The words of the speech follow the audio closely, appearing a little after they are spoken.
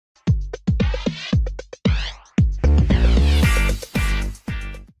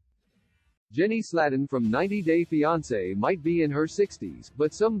Jenny Slatin from 90 Day Fiancé might be in her 60s,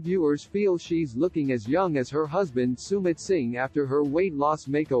 but some viewers feel she's looking as young as her husband Sumit Singh after her weight loss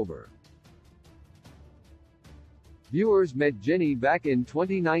makeover. Viewers met Jenny back in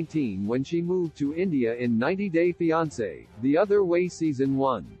 2019 when she moved to India in 90 Day Fiancé, The Other Way Season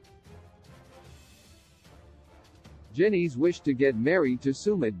 1. Jenny's wish to get married to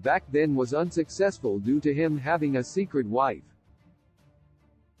Sumit back then was unsuccessful due to him having a secret wife.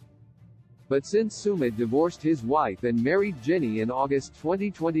 But since Sumit divorced his wife and married Jenny in August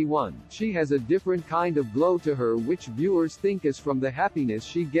 2021, she has a different kind of glow to her which viewers think is from the happiness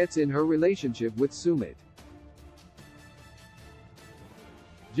she gets in her relationship with Sumit.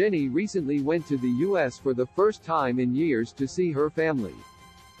 Jenny recently went to the US for the first time in years to see her family.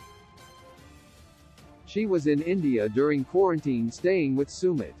 She was in India during quarantine staying with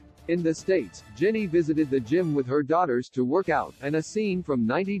Sumit. In the States, Jenny visited the gym with her daughters to work out, and a scene from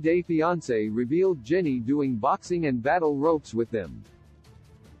 90 Day Fiancé revealed Jenny doing boxing and battle ropes with them.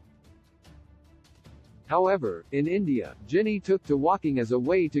 However, in India, Jenny took to walking as a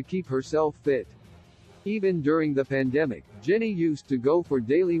way to keep herself fit. Even during the pandemic, Jenny used to go for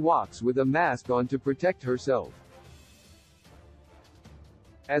daily walks with a mask on to protect herself.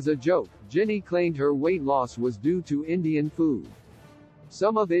 As a joke, Jenny claimed her weight loss was due to Indian food.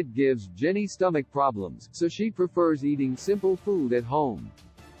 Some of it gives Jenny stomach problems, so she prefers eating simple food at home.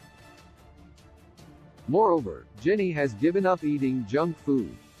 Moreover, Jenny has given up eating junk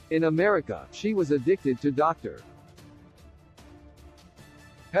food. In America, she was addicted to Dr.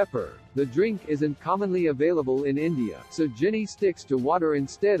 Pepper. The drink isn't commonly available in India, so Jenny sticks to water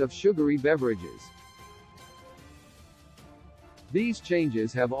instead of sugary beverages. These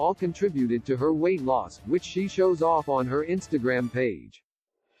changes have all contributed to her weight loss, which she shows off on her Instagram page.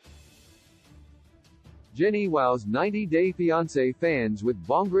 Jenny wows 90 Day Fiancé fans with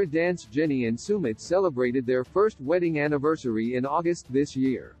Bhangra dance. Jenny and Sumit celebrated their first wedding anniversary in August this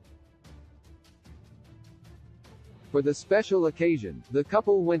year. For the special occasion, the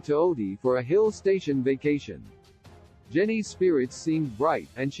couple went to Ooty for a hill station vacation. Jenny's spirits seemed bright,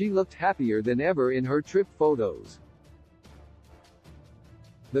 and she looked happier than ever in her trip photos.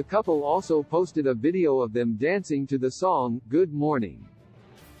 The couple also posted a video of them dancing to the song, Good Morning.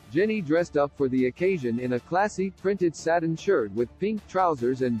 Jenny dressed up for the occasion in a classy, printed satin shirt with pink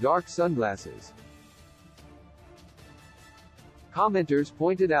trousers and dark sunglasses. Commenters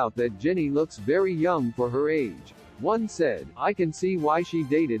pointed out that Jenny looks very young for her age. One said, "I can see why she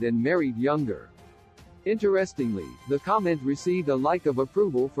dated and married younger." Interestingly, the comment received a like of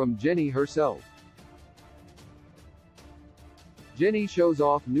approval from Jenny herself. Jenny shows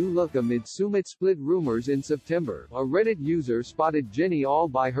off new look amid Sumit split rumors in September. A Reddit user spotted Jenny all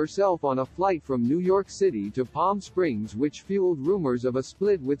by herself on a flight from New York City to Palm Springs, which fueled rumors of a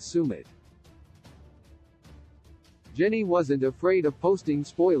split with Sumit. Jenny wasn't afraid of posting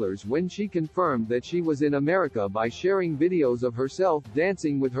spoilers when she confirmed that she was in America by sharing videos of herself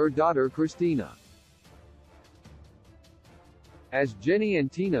dancing with her daughter Christina. As Jenny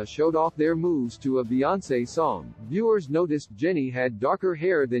and Tina showed off their moves to a Beyoncé song, viewers noticed Jenny had darker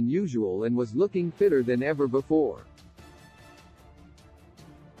hair than usual and was looking fitter than ever before.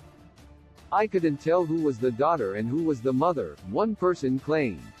 "I couldn't tell who was the daughter and who was the mother," one person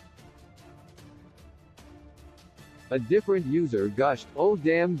claimed. A different user gushed, "Oh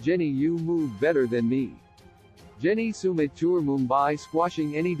damn Jenny, you move better than me." Jenny Sumit tour Mumbai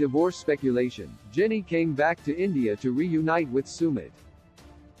squashing any divorce speculation. Jenny came back to India to reunite with Sumit.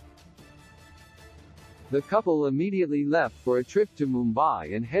 The couple immediately left for a trip to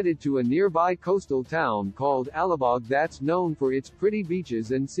Mumbai and headed to a nearby coastal town called Alibag that's known for its pretty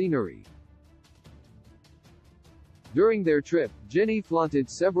beaches and scenery. During their trip, Jenny flaunted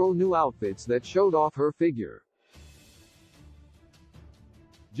several new outfits that showed off her figure.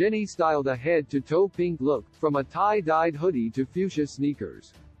 Jenny styled a head-to-toe pink look, from a tie-dyed hoodie to fuchsia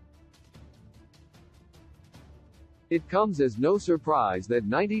sneakers. It comes as no surprise that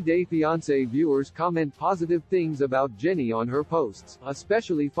 90 Day Fiancé viewers comment positive things about Jenny on her posts,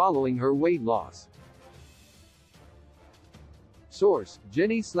 especially following her weight loss. Source: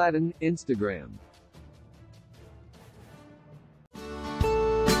 Jenny Slatin, Instagram.